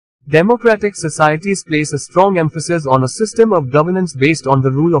Democratic societies place a strong emphasis on a system of governance based on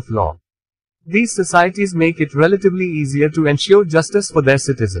the rule of law. These societies make it relatively easier to ensure justice for their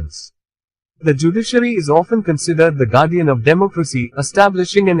citizens. The judiciary is often considered the guardian of democracy,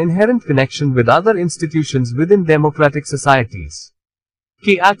 establishing an inherent connection with other institutions within democratic societies.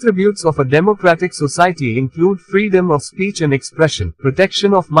 Key attributes of a democratic society include freedom of speech and expression,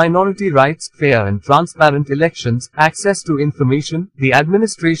 protection of minority rights, fair and transparent elections, access to information, the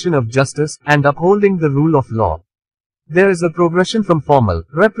administration of justice, and upholding the rule of law. There is a progression from formal,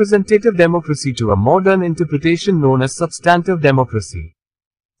 representative democracy to a modern interpretation known as substantive democracy.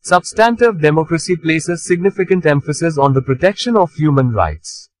 Substantive democracy places significant emphasis on the protection of human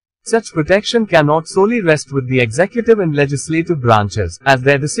rights. Such protection cannot solely rest with the executive and legislative branches, as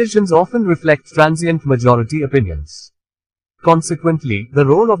their decisions often reflect transient majority opinions. Consequently, the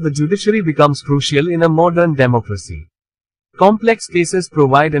role of the judiciary becomes crucial in a modern democracy. Complex cases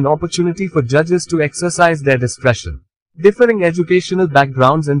provide an opportunity for judges to exercise their discretion. Differing educational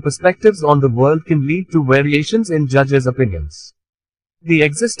backgrounds and perspectives on the world can lead to variations in judges' opinions. The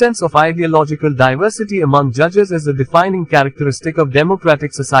existence of ideological diversity among judges is a defining characteristic of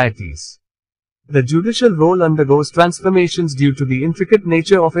democratic societies. The judicial role undergoes transformations due to the intricate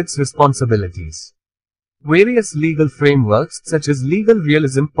nature of its responsibilities. Various legal frameworks, such as legal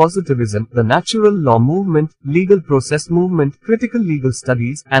realism, positivism, the natural law movement, legal process movement, critical legal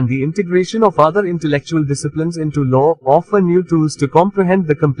studies, and the integration of other intellectual disciplines into law, offer new tools to comprehend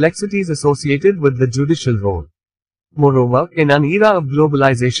the complexities associated with the judicial role. Moreover, in an era of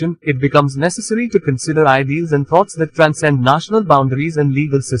globalization, it becomes necessary to consider ideals and thoughts that transcend national boundaries and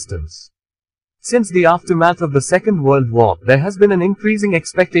legal systems. Since the aftermath of the Second World War, there has been an increasing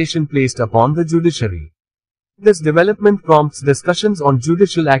expectation placed upon the judiciary. This development prompts discussions on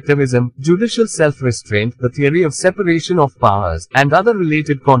judicial activism, judicial self-restraint, the theory of separation of powers, and other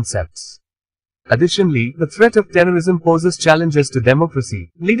related concepts. Additionally, the threat of terrorism poses challenges to democracy,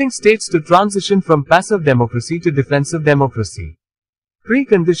 leading states to transition from passive democracy to defensive democracy.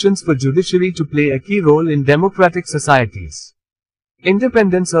 Preconditions for judiciary to play a key role in democratic societies.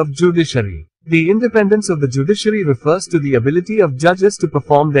 Independence of judiciary. The independence of the judiciary refers to the ability of judges to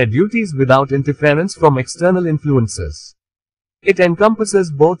perform their duties without interference from external influences. It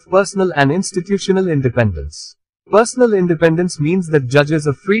encompasses both personal and institutional independence. Personal independence means that judges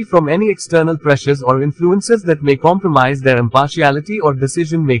are free from any external pressures or influences that may compromise their impartiality or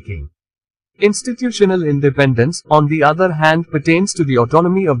decision-making. Institutional independence, on the other hand, pertains to the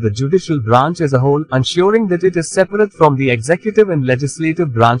autonomy of the judicial branch as a whole, ensuring that it is separate from the executive and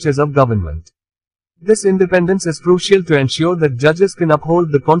legislative branches of government. This independence is crucial to ensure that judges can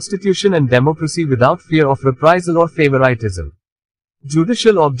uphold the Constitution and democracy without fear of reprisal or favoritism.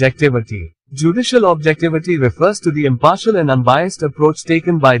 Judicial objectivity. Judicial objectivity refers to the impartial and unbiased approach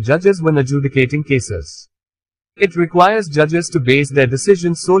taken by judges when adjudicating cases. It requires judges to base their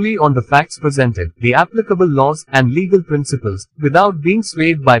decisions solely on the facts presented, the applicable laws, and legal principles, without being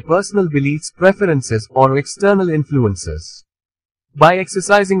swayed by personal beliefs, preferences, or external influences. By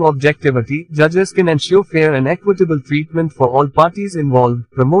exercising objectivity, judges can ensure fair and equitable treatment for all parties involved,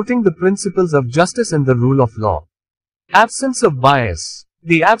 promoting the principles of justice and the rule of law. Absence of bias.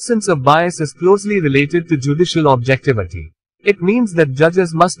 The absence of bias is closely related to judicial objectivity. It means that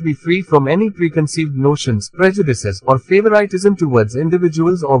judges must be free from any preconceived notions, prejudices, or favoritism towards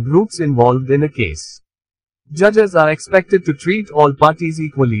individuals or groups involved in a case. Judges are expected to treat all parties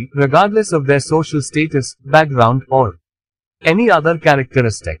equally, regardless of their social status, background, or any other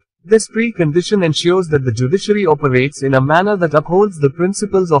characteristic. This precondition ensures that the judiciary operates in a manner that upholds the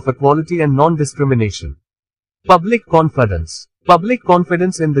principles of equality and non-discrimination. Public confidence. Public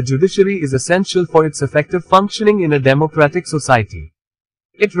confidence in the judiciary is essential for its effective functioning in a democratic society.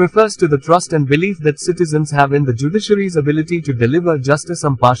 It refers to the trust and belief that citizens have in the judiciary's ability to deliver justice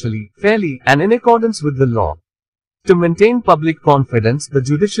impartially, fairly, and in accordance with the law. To maintain public confidence, the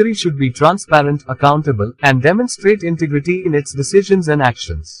judiciary should be transparent, accountable, and demonstrate integrity in its decisions and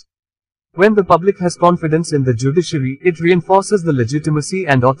actions. When the public has confidence in the judiciary, it reinforces the legitimacy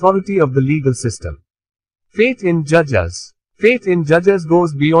and authority of the legal system. Faith in judges. Faith in judges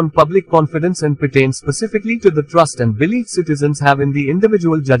goes beyond public confidence and pertains specifically to the trust and belief citizens have in the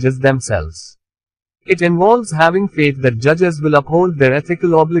individual judges themselves. It involves having faith that judges will uphold their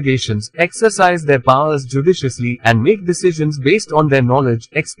ethical obligations, exercise their powers judiciously, and make decisions based on their knowledge,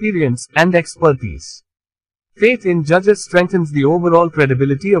 experience, and expertise. Faith in judges strengthens the overall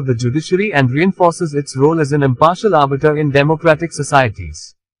credibility of the judiciary and reinforces its role as an impartial arbiter in democratic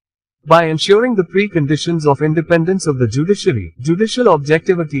societies. By ensuring the preconditions of independence of the judiciary, judicial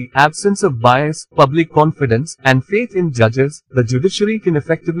objectivity, absence of bias, public confidence, and faith in judges, the judiciary can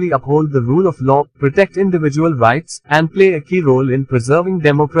effectively uphold the rule of law, protect individual rights, and play a key role in preserving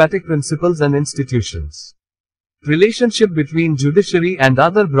democratic principles and institutions. Relationship between judiciary and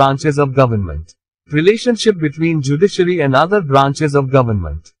other branches of government. Relationship between judiciary and other branches of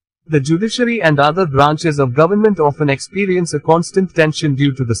government. The judiciary and other branches of government often experience a constant tension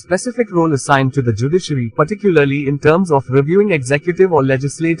due to the specific role assigned to the judiciary, particularly in terms of reviewing executive or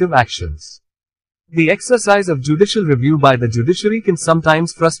legislative actions. The exercise of judicial review by the judiciary can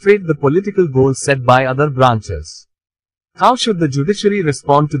sometimes frustrate the political goals set by other branches. How should the judiciary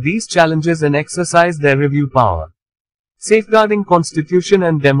respond to these challenges and exercise their review power? Safeguarding Constitution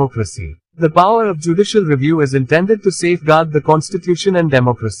and Democracy. The power of judicial review is intended to safeguard the Constitution and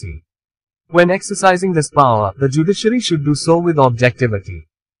democracy. When exercising this power, the judiciary should do so with objectivity.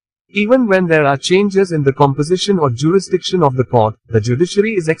 Even when there are changes in the composition or jurisdiction of the court, the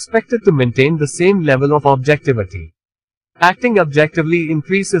judiciary is expected to maintain the same level of objectivity. Acting objectively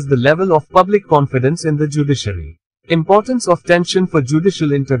increases the level of public confidence in the judiciary. Importance of tension for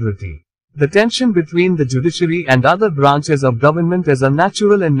judicial integrity. The tension between the judiciary and other branches of government is a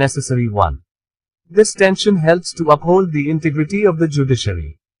natural and necessary one. This tension helps to uphold the integrity of the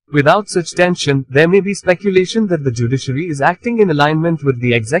judiciary. Without such tension, there may be speculation that the judiciary is acting in alignment with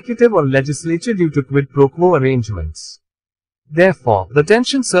the executive or legislature due to quid pro quo arrangements. Therefore, the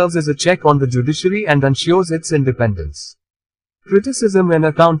tension serves as a check on the judiciary and ensures its independence. Criticism and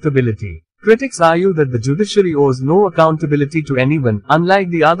accountability. Critics argue that the judiciary owes no accountability to anyone,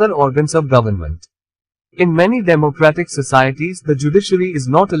 unlike the other organs of government. In many democratic societies, the judiciary is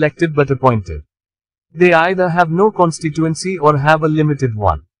not elected but appointed. They either have no constituency or have a limited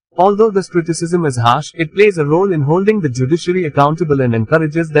one. Although this criticism is harsh, it plays a role in holding the judiciary accountable and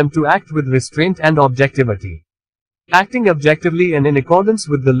encourages them to act with restraint and objectivity. Acting objectively and in accordance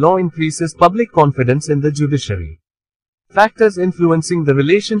with the law increases public confidence in the judiciary. Factors influencing the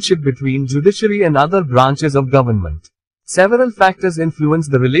relationship between judiciary and other branches of government. Several factors influence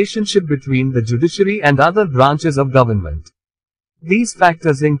the relationship between the judiciary and other branches of government. These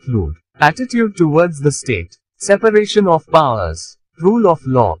factors include attitude towards the state, separation of powers, rule of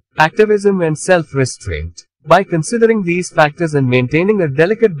law, activism and self-restraint. By considering these factors and maintaining a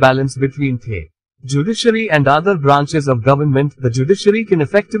delicate balance between the judiciary and other branches of government, the judiciary can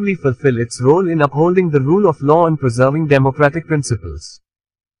effectively fulfill its role in upholding the rule of law and preserving democratic principles.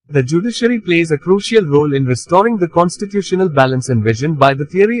 The judiciary plays a crucial role in restoring the constitutional balance envisioned by the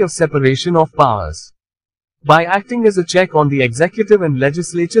theory of separation of powers. By acting as a check on the executive and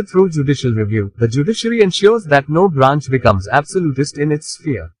legislature through judicial review, the judiciary ensures that no branch becomes absolutist in its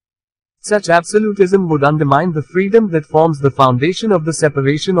sphere. Such absolutism would undermine the freedom that forms the foundation of the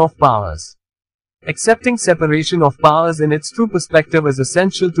separation of powers. Accepting separation of powers in its true perspective is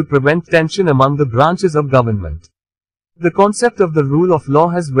essential to prevent tension among the branches of government. The concept of the rule of law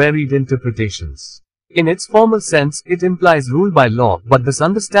has varied interpretations. In its formal sense, it implies rule by law, but this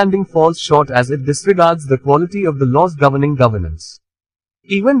understanding falls short as it disregards the quality of the laws governing governance.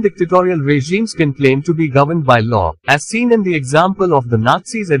 Even dictatorial regimes can claim to be governed by law, as seen in the example of the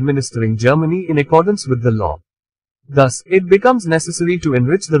Nazis administering Germany in accordance with the law. Thus, it becomes necessary to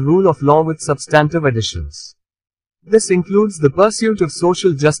enrich the rule of law with substantive additions. This includes the pursuit of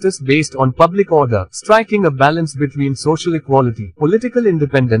social justice based on public order, striking a balance between social equality, political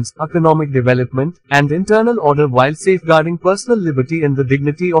independence, economic development, and internal order while safeguarding personal liberty and the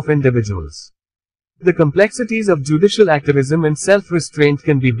dignity of individuals. The complexities of judicial activism and self-restraint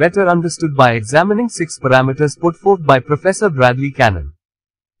can be better understood by examining 6 parameters put forth by Professor Bradley Cannon.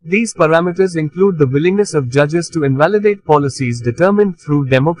 These parameters include the willingness of judges to invalidate policies determined through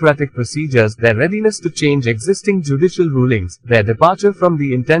democratic procedures, their readiness to change existing judicial rulings, their departure from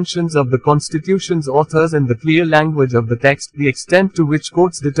the intentions of the Constitution's authors and the clear language of the text, the extent to which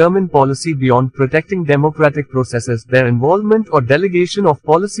courts determine policy beyond protecting democratic processes, their involvement or delegation of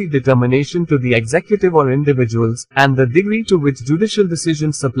policy determination to the executive or individuals, and the degree to which judicial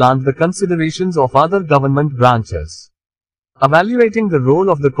decisions supplant the considerations of other government branches. Evaluating the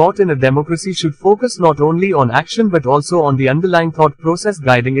role of the court in a democracy should focus not only on action but also on the underlying thought process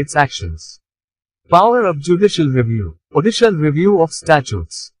guiding its actions. Power of judicial review. Judicial review of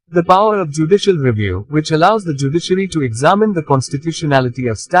statutes. The power of judicial review, which allows the judiciary to examine the constitutionality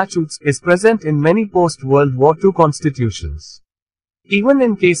of statutes, is present in many post-World War II constitutions. Even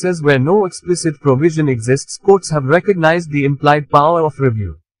in cases where no explicit provision exists, courts have recognized the implied power of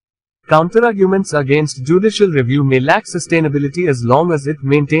review. Counterarguments against judicial review may lack sustainability as long as it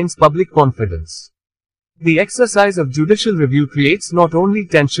maintains public confidence. The exercise of judicial review creates not only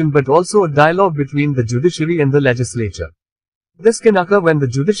tension but also a dialogue between the judiciary and the legislature. This can occur when the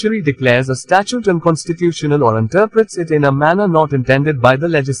judiciary declares a statute unconstitutional or interprets it in a manner not intended by the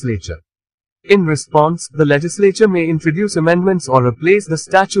legislature. In response, the legislature may introduce amendments or replace the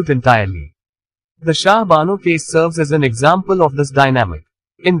statute entirely. The Shah Bano case serves as an example of this dynamic.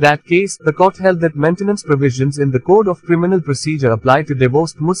 In that case, the court held that maintenance provisions in the Code of Criminal Procedure apply to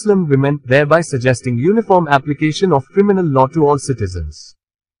divorced Muslim women, thereby suggesting uniform application of criminal law to all citizens.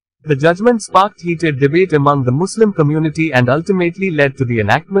 The judgment sparked heated debate among the Muslim community and ultimately led to the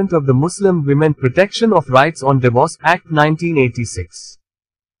enactment of the Muslim Women Protection of Rights on Divorce Act 1986.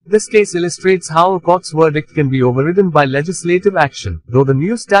 This case illustrates how a court's verdict can be overridden by legislative action, though the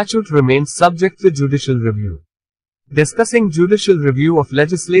new statute remains subject to judicial review. Discussing judicial review of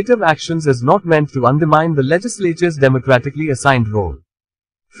legislative actions is not meant to undermine the legislature's democratically assigned role.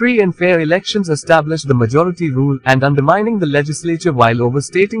 Free and fair elections establish the majority rule, and undermining the legislature while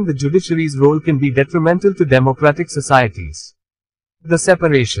overstating the judiciary's role can be detrimental to democratic societies. The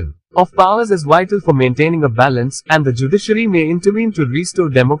separation of powers is vital for maintaining a balance, and the judiciary may intervene to restore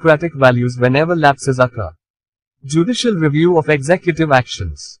democratic values whenever lapses occur. Judicial review of executive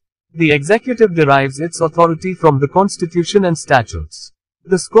actions. The executive derives its authority from the constitution and statutes.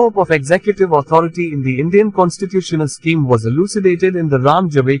 The scope of executive authority in the Indian constitutional scheme was elucidated in the Ram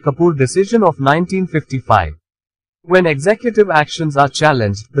Javed Kapoor decision of 1955. When executive actions are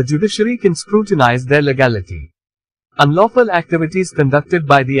challenged, the judiciary can scrutinize their legality. Unlawful activities conducted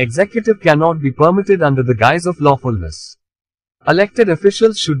by the executive cannot be permitted under the guise of lawfulness. Elected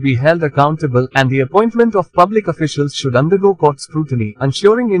officials should be held accountable, and the appointment of public officials should undergo court scrutiny,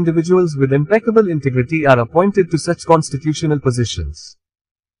 ensuring individuals with impeccable integrity are appointed to such constitutional positions.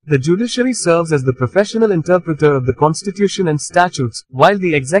 The judiciary serves as the professional interpreter of the constitution and statutes, while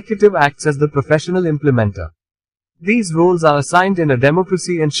the executive acts as the professional implementer. These roles are assigned in a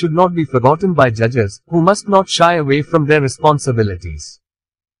democracy and should not be forgotten by judges, who must not shy away from their responsibilities.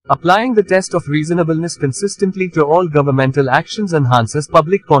 Applying the test of reasonableness consistently to all governmental actions enhances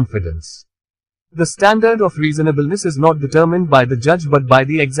public confidence. The standard of reasonableness is not determined by the judge but by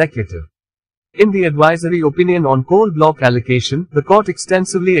the executive. In the advisory opinion on coal block allocation, the court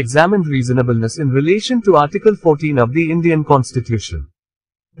extensively examined reasonableness in relation to Article 14 of the Indian Constitution.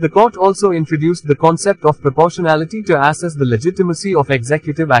 The court also introduced the concept of proportionality to assess the legitimacy of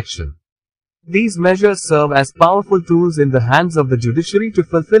executive action. These measures serve as powerful tools in the hands of the judiciary to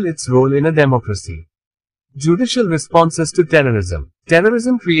fulfill its role in a democracy. Judicial responses to terrorism.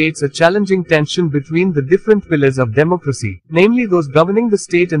 Terrorism creates a challenging tension between the different pillars of democracy, namely those governing the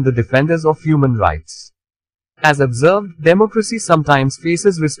state and the defenders of human rights. As observed, democracy sometimes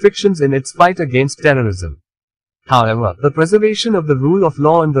faces restrictions in its fight against terrorism. However, the preservation of the rule of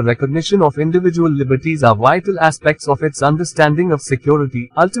law and the recognition of individual liberties are vital aspects of its understanding of security,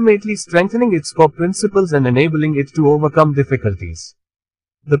 ultimately strengthening its core principles and enabling it to overcome difficulties.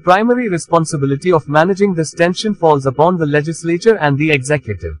 The primary responsibility of managing this tension falls upon the legislature and the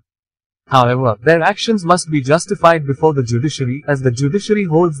executive. However, their actions must be justified before the judiciary, as the judiciary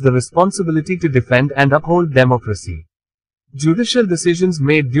holds the responsibility to defend and uphold democracy. Judicial decisions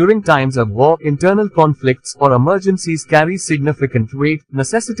made during times of war, internal conflicts, or emergencies carry significant weight,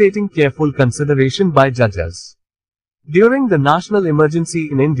 necessitating careful consideration by judges. During the national emergency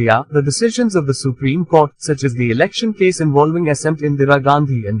in India, the decisions of the Supreme Court, such as the election case involving Asmt Indira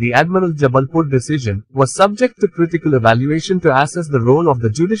Gandhi and the Admiral Jabalpur decision, were subject to critical evaluation to assess the role of the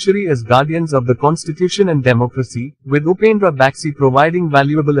judiciary as guardians of the constitution and democracy, with Upendra Baxi providing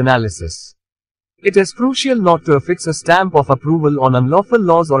valuable analysis. It is crucial not to affix a stamp of approval on unlawful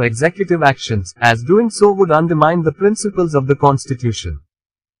laws or executive actions, as doing so would undermine the principles of the Constitution.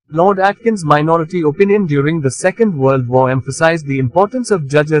 Lord Atkin's minority opinion during the Second World War emphasized the importance of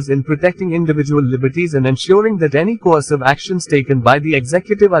judges in protecting individual liberties and ensuring that any coercive actions taken by the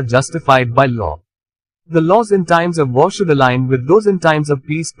executive are justified by law. The laws in times of war should align with those in times of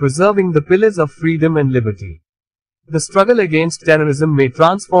peace, preserving the pillars of freedom and liberty. The struggle against terrorism may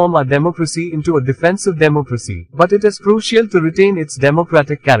transform our democracy into a defensive democracy, but it is crucial to retain its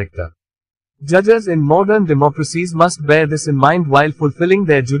democratic character. Judges in modern democracies must bear this in mind while fulfilling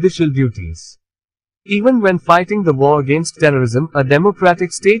their judicial duties. Even when fighting the war against terrorism, a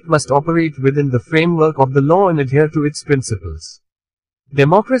democratic state must operate within the framework of the law and adhere to its principles.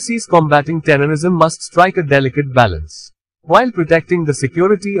 Democracies combating terrorism must strike a delicate balance. While protecting the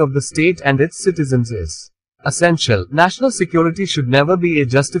security of the state and its citizens is essential, national security should never be a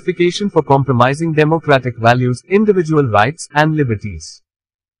justification for compromising democratic values, individual rights, and liberties.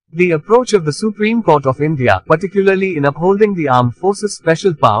 The approach of the Supreme Court of India, particularly in upholding the Armed Forces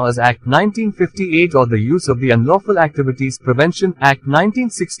Special Powers Act 1958 or the use of the Unlawful Activities Prevention Act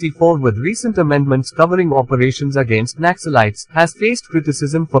 1964 with recent amendments covering operations against Naxalites, has faced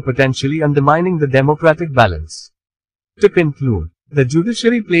criticism for potentially undermining the democratic balance. To conclude, the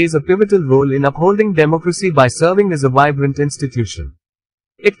judiciary plays a pivotal role in upholding democracy by serving as a vibrant institution.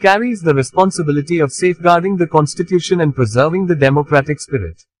 It carries the responsibility of safeguarding the Constitution and preserving the democratic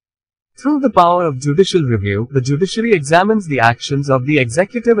spirit. Through the power of judicial review, the judiciary examines the actions of the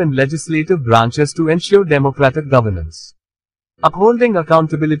executive and legislative branches to ensure democratic governance. Upholding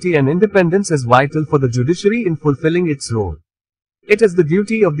accountability and independence is vital for the judiciary in fulfilling its role. It is the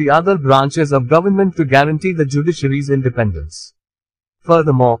duty of the other branches of government to guarantee the judiciary's independence.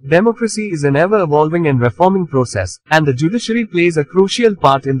 Furthermore, democracy is an ever-evolving and reforming process, and the judiciary plays a crucial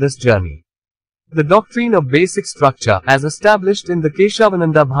part in this journey. The doctrine of basic structure, as established in the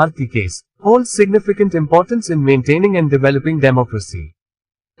Keshavananda Bharti case, holds significant importance in maintaining and developing democracy.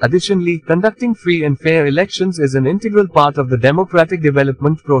 Additionally, conducting free and fair elections is an integral part of the democratic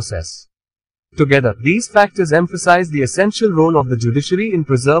development process. Together, these factors emphasize the essential role of the judiciary in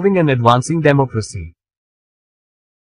preserving and advancing democracy.